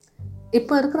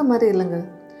இப்போ இருக்கிற மாதிரி இல்லைங்க.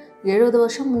 70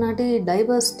 வருஷம் முன்னாடி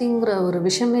டைவர்சிட்டிங்கிற ஒரு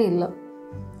விஷயமே இல்லை.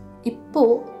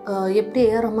 இப்போது எப்படி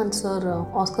ஏஆர் ரஹ்மான் சார்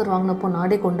ஆஸ்கர் வாங்கினப்போ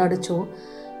நாடே கொண்டாடிச்சோ,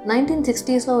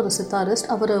 1960s ஒரு சித்தாரிஸ்ட்,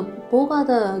 அவர்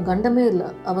போகாத கண்டமே இல்லை.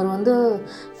 அவர்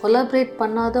கொலாபரேட்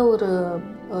பண்ணாத ஒரு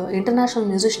இன்டர்நேஷ்னல்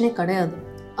மியூசிஷியனே கிடையாது.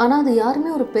 ஆனால் அது யாருமே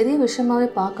ஒரு பெரிய விஷயமாகவே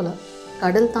பார்க்கல.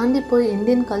 கடல் தாண்டி போய்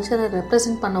இந்தியன் கல்ச்சரை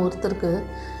ரெப்ரசன்ட் பண்ண ஒருத்தருக்கு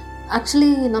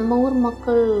ஆக்சுவலி நம்ம ஊர்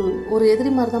மக்கள் ஒரு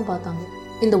எதிரி மாதிரி தான் பார்த்தாங்க.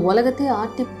 இந்த உலகத்தையே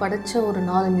ஆட்டி படைச்ச ஒரு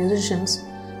 4 மியூசிஷியன்ஸ்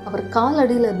அவர் கால்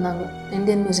அடியில் இருந்தாங்க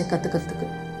இந்தியன் மியூசிக் கற்றுக்கிறதுக்கு.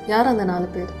 யார் அந்த 4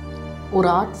 பேர்? ஒரு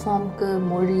ஆர்ட் ஃபார்முக்கு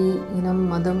மொழி, இனம்,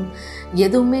 மதம்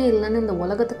எதுவுமே இல்லைன்னு இந்த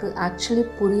உலகத்துக்கு ஆக்சுவலி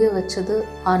புரிய வச்சது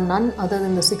R none other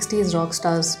then the 60s rock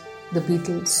stars, the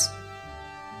beetles.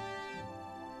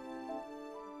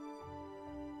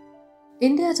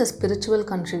 India is a spiritual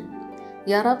country.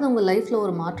 யாராவது உங்கள் லைஃப்பில்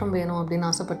ஒரு மாற்றம் வேணும் அப்படின்னு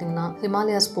ஆசைப்பட்டிங்கன்னா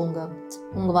ஹிமாலயாஸ் போங்க,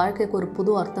 உங்கள் வாழ்க்கைக்கு ஒரு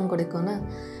புது அர்த்தம் கிடைக்கும்னு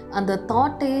அந்த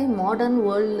தாட்டே மாடர்ன்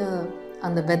வேர்ல்டில்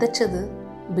அந்த விதைச்சது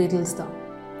பீட்டில்ஸ் தான்.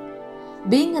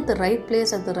 Being at the right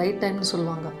place at the right டைம்னு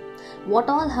சொல்லுவாங்க.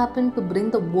 What all happen to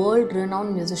bring the world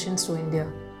renowned musicians to India?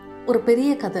 ஒரு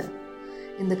பெரிய கதை.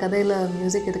 இந்த கதையில்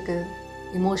மியூசிக் இருக்குது,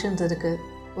 இமோஷன்ஸ் இருக்குது,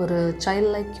 ஒரு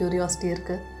சைல்ட் லைக் க்யூரியாசிட்டி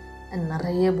இருக்குது, அண்ட்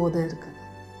நிறைய போதை இருக்குது.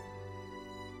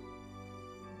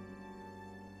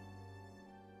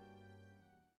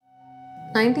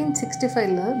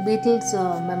 1965 பீட்டில்ஸ்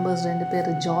மெம்பர்ஸ் 2 பேர்,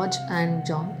 ஜார்ஜ் அண்ட்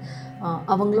ஜான்,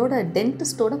 அவங்களோட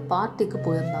டென்டிஸ்டோட பார்ட்டிக்கு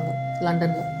போயிருந்தாங்க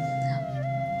லண்டனில்.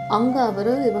 அங்கே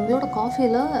அவர் இவங்களோட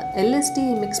காஃபியில் எல்எஸ்டி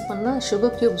மிக்ஸ் பண்ண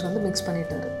சுகர் க்யூப்ஸ் மிக்ஸ்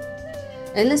பண்ணிட்டார்.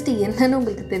 எல்எஸ்டி என்னன்னு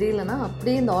உங்களுக்கு தெரியலனா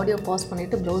அப்படியே இந்த ஆடியோ பாஸ்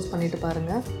பண்ணிவிட்டு ப்ரௌஸ் பண்ணிவிட்டு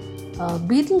பாருங்கள்.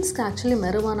 பீட்டில்ஸ்க்கு ஆக்சுவலி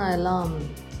மெருவானா எல்லாம்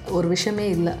ஒரு விஷயமே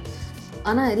இல்லை.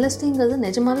 ஆனால் எல்எஸ்டிங்கிறது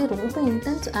நிஜமாகவே ரொம்ப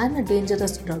intense and a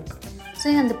dangerous drug.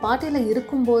 சரி, அந்த பார்ட்டியில்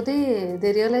இருக்கும்போதே they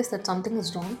realise that something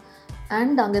is wrong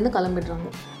and அங்கேருந்து கிளம்பிடுறாங்க.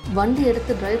 வண்டி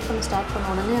எடுத்து ட்ரைவ் பண்ண ஸ்டார்ட்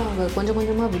பண்ண உடனே அவங்க கொஞ்சம்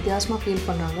கொஞ்சமாக வித்தியாசமாக ஃபீல்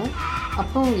பண்ணுறாங்க.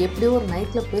 அப்புறம் எப்படியோ ஒரு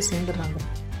நைட்டில் போய் சேர்ந்துடுறாங்க.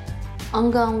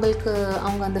 அங்கே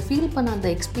அவங்க அந்த ஃபீல் பண்ண அந்த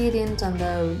எக்ஸ்பீரியன்ஸ், அந்த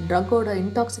ட்ரக்கோட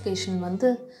இன்டாக்சிகேஷன்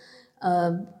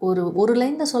ஒரு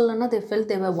லைனில் சொல்லணும்னா they felt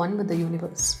they were one with the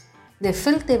universe. They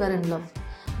felt they were in love.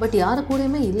 But யாரு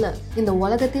கூடயுமே இல்லை. இந்த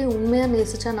உலகத்தையே உண்மையாக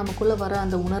நேசித்தா நமக்குள்ளே வர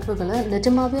அந்த உணர்வுகளை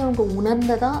நிஜமாகவே அவங்க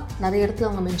உணர்ந்ததாக நிறைய இடத்துல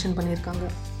அவங்க மென்ஷன் பண்ணியிருக்காங்க.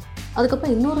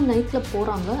 அதுக்கப்புறம் இன்னொரு நைட்டில்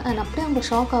போகிறாங்க அண்ட் அப்படியே அவங்க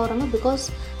ஷாக் ஆகிறாங்க. பிகாஸ்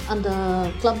அந்த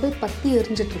கிளப்பை பற்றி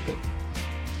எரிஞ்சிட்ருக்கு.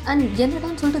 அண்ட்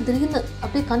என்னடான்னு சொல்லிட்டு திடீர்னு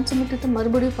அப்படியே கண் சிமிட்டிட்டு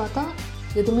மறுபடியும் பார்த்தா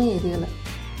எதுவுமே எரியலை.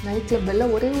 நைட்டில்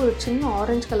ஒரே ஒரு சின்ன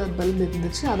ஆரஞ்சு கலர் பல்ப்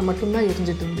இருந்துச்சு, அது மட்டும்தான்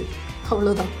எரிஞ்சிட்டு இருந்து.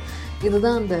 அவ்வளோதான்.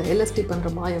 இதுதான் அந்த எல்எஸ்டி பண்ணுற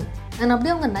மாயம். அண்ட்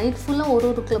அப்படியே அவங்க நைட் ஃபுல்லாக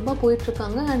ஒரு கிளப்பாக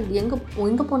போயிட்டுருக்காங்க. அண்ட்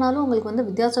எங்கே போனாலும் அவங்களுக்கு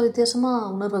வித்தியாசமாக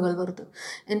உணர்வுகள் வருது.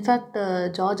 இன்ஃபேக்ட்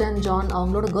ஜார்ஜ் அண்ட் ஜான்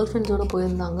அவங்களோட கேர்ள் ஃப்ரெண்ட்ஸோடு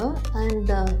போயிருந்தாங்க.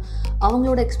 அண்ட்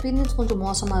அவங்களோட எக்ஸ்பீரியன்ஸ் கொஞ்சம்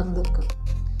மோசமாக இருந்திருக்கு.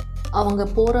 அவங்க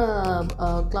போகிற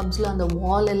கிளப்ஸில் அந்த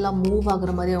வால் எல்லாம் மூவ்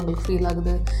ஆகுற மாதிரி அவங்களுக்கு ஃபீல்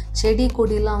ஆகுது. செடி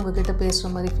கொடியெல்லாம் அவங்கக்கிட்ட பேசுகிற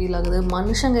மாதிரி ஃபீல் ஆகுது.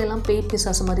 மனுஷங்க எல்லாம் பேய்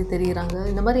பிசாசு மாதிரி தெரியுறாங்க.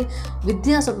 இந்த மாதிரி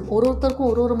வித்தியாசம்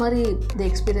ஒருத்தருக்கும் ஒரு மாதிரி இதை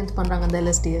எக்ஸ்பீரியன்ஸ் பண்ணுறாங்க அந்த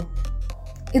எல்எஸ்டியை.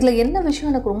 இதில் என்ன விஷயம்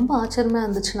எனக்கு ரொம்ப ஆச்சரியமாக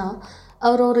இருந்துச்சுன்னா,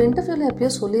 அவர் ஒரு இன்டர்வியூவில்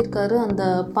எப்பயோ சொல்லியிருக்காரு, அந்த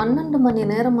 12 மணி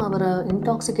நேரம் அவர்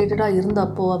இன்டாக்சிகேட்டடாக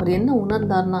இருந்தப்போ அவர் என்ன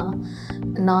உணர்ந்தார்னா,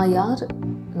 நான் யார்,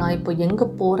 நான் இப்போ எங்கே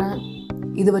போகிறேன்,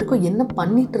 இது வரைக்கும் என்ன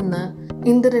பண்ணிகிட்டு இருந்தேன்,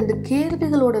 இந்த 2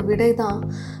 கேள்விகளோட விடை தான்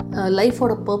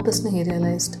லைஃபோட பர்பஸ்னு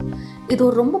ரியலைஸ்ட். இது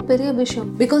ஒரு ரொம்ப பெரிய விஷயம்.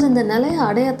 பிகாஸ் இந்த நிலையை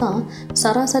அடையத்தான்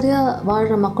சராசரியாக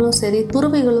வாழ்கிற மக்களும் சரி,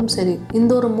 துறவிகளும் சரி,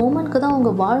 இந்த ஒரு மூமெண்ட்க்கு தான்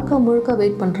அவங்க வாழ்க்கை முழுக்க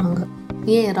வெயிட் பண்ணுறாங்க.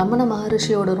 ஏன் ரமண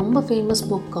மகரிஷியோட ரொம்ப ஃபேமஸ்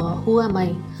புக் ஹூ ஆம் ஐ,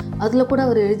 அதில் கூட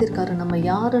அவர் எழுதியிருக்காரு, நம்ம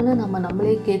யாருன்னு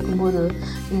நம்மளே கேட்கும்போது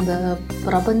இந்த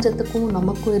பிரபஞ்சத்துக்கும்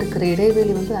நமக்கும் இருக்கிற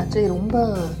இடைவெளி ஆக்சுவலி ரொம்ப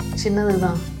சின்னது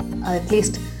தான்,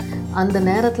 அட்லீஸ்ட் அந்த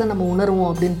நேரத்தில் நம்ம உணர்வோம்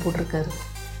அப்படின்னு போட்டிருக்காரு.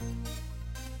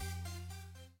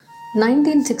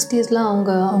 1960s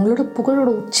அவங்களோட புகழோட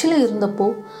உச்சியில் இருந்தப்போ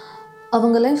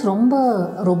அவங்க லைஃப் ரொம்ப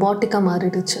ரொபாட்டிக்காக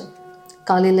மாறிடுச்சு.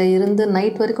 காலையில் இருந்து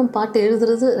நைட் வரைக்கும் பாட்டு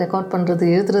எழுதுறது, ரெக்கார்ட்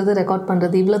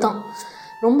பண்ணுறது, இவ்வளோ தான்.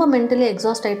 ரொம்ப மென்டலி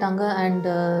எக்ஸாஸ்ட் ஆகிட்டாங்க. அண்ட்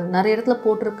நிறைய இடத்துல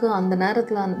போட்டிருக்கு, அந்த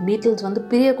நேரத்தில் பீட்டில்ஸ்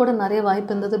பிரிய கூட நிறைய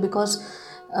வாய்ப்பு இருந்தது. பிகாஸ்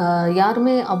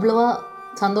யாருமே அவ்வளோவா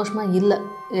சந்தோஷமாக இல்லை.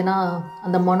 ஏன்னா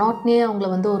அந்த மொனாட்னியே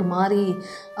அவங்கள ஒரு மாதிரி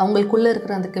அவங்களுக்குள்ளே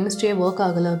இருக்கிற அந்த கெமிஸ்ட்ரியே ஒர்க்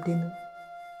ஆகலை அப்படின்னு.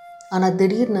 ஆனால்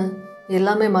திடீர்னு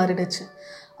எல்லாமே மாறிடுச்சு.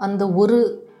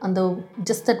 அந்த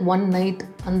ஜஸ்ட் தட் ஒன் நைட்,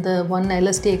 அந்த ஒன்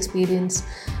எல்எஸ்டி எக்ஸ்பீரியன்ஸ்,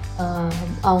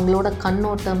 அவங்களோட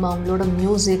கண்ணோட்டம், அவங்களோட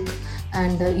மியூசிக்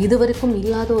அண்ட் இது வரைக்கும்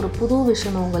இல்லாத ஒரு புது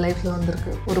விஷயம் அவங்க லைஃப்பில்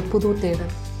வந்திருக்கு. ஒரு புது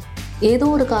தேடல். ஏதோ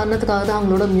ஒரு காரணத்துக்காக தான்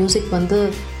அவங்களோட மியூசிக்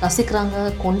ரசிக்கிறாங்க,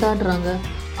 கொண்டாடுறாங்க.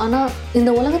 ஆனால் இந்த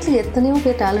உலகத்தில் எத்தனையோ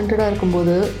பேர் டேலண்டடாக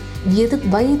இருக்கும்போது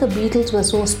வை த beetles were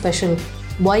so special?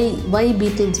 Why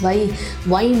beetles,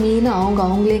 வை மீன்னு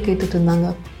அவங்களே கேட்டுட்டு இருந்தாங்க.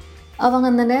 அவங்க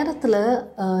அந்த நேரத்தில்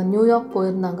நியூயார்க்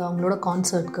போயிருந்தாங்க அவங்களோட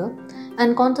கான்சர்ட்க்கு.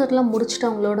 அண்ட் கான்சர்ட்லாம் முடிச்சுட்டு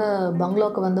அவங்களோட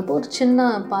பங்களாவுக்கு வந்தப்போ ஒரு சின்ன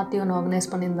பார்ட்டி ஒன்று ஆர்கனைஸ்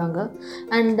பண்ணியிருந்தாங்க.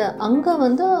 அண்ட் அங்கே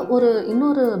வந்து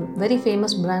இன்னொரு very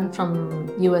famous brand from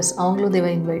US, அவங்களும்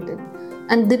தேவை இன்வைட்டட்.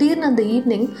 அண்ட் திடீர்னு அந்த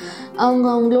ஈவினிங்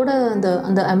அவங்களோட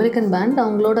அந்த அமெரிக்கன் பேண்ட்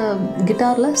அவங்களோட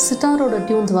கிட்டாரில் சிட்டாரோட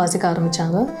டியூன்ஸ் வாசிக்க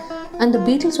ஆரம்பித்தாங்க. And the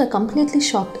Beatles are completely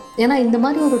shocked. ஏன்னா இந்த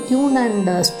மாதிரி ஒரு டியூன்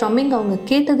அண்ட் ஸ்ட்ரம்மிங் அவங்க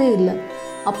கேட்டதே இல்லை.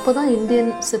 அப்போ தான்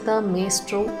இந்தியன் சித்தார்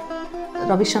மேஸ்ட்ரோ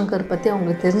ரவிசங்கர் பற்றி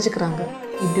அவங்க தெரிஞ்சுக்கிறாங்க,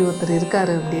 இப்படி ஒருத்தர்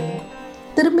இருக்கார் அப்படின்னு.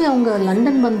 திரும்பி அவங்க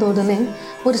லண்டன் வந்த உடனே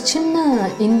ஒரு சின்ன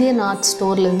இந்தியன் ஆர்ட்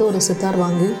ஸ்டோர்லேருந்து ஒரு சித்தார்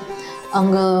வாங்கி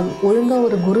அவங்க ஒழுங்காக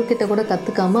ஒரு குரு கிட்ட கூட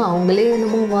கற்றுக்காமல் அவங்களே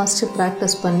என்னமோ வாசித்து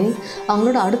ப்ராக்டிஸ் பண்ணி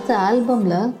அவங்களோட அடுத்த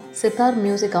ஆல்பமில் சித்தார்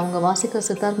மியூசிக், அவங்க வாசிக்கிற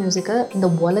சித்தார் மியூசிக்கை இந்த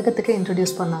உலகத்துக்கே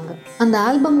இன்ட்ரடியூஸ் பண்ணாங்க. அந்த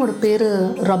ஆல்பமோட பேர்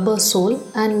Rubber Soul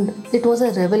and it was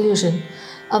a revolution.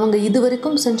 அவங்க இது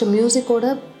வரைக்கும் செஞ்ச மியூசிக்கோட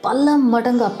பல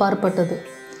மடங்கு அப்பாற்பட்டது.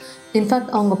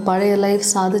 இன்ஃபேக்ட் அவங்க பழைய லைஃப்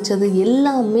சாதித்தது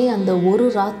எல்லாமே அந்த ஒரு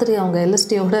ராத்திரி அவங்க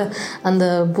எல்எஸ்டியோட அந்த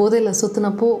போதையில்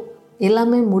சுற்றினப்போ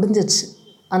எல்லாமே முடிஞ்சிடுச்சு.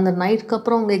 அந்த நைட்டுக்கு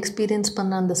அப்புறம் அவங்க எக்ஸ்பீரியன்ஸ்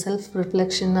பண்ண அந்த செல்ஃப்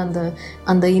ரிஃப்ளெக்ஷன்,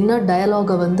 அந்த இன்னர்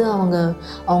டயலாகை வந்து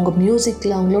அவங்க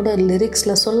மியூசிக்கில் அவங்களோட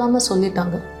லிரிக்ஸில் சொல்லாமல்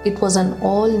சொல்லிட்டாங்க. It was an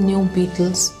all new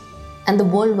Beatles and the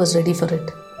world was ready for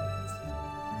it.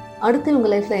 அடுத்து இவங்க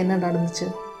லைஃப்பில் என்ன நடந்துச்சு,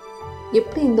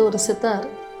 எப்படி இந்த ஒரு சித்தார்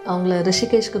அவங்கள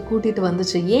ரிஷிகேஷ்க்கு கூட்டிகிட்டு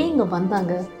வந்துச்சு, ஏன் இங்கே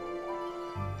வந்தாங்க,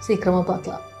 சீக்கிரமாக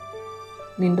பார்க்கலாம்.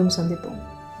 மீண்டும் சந்திப்போம்.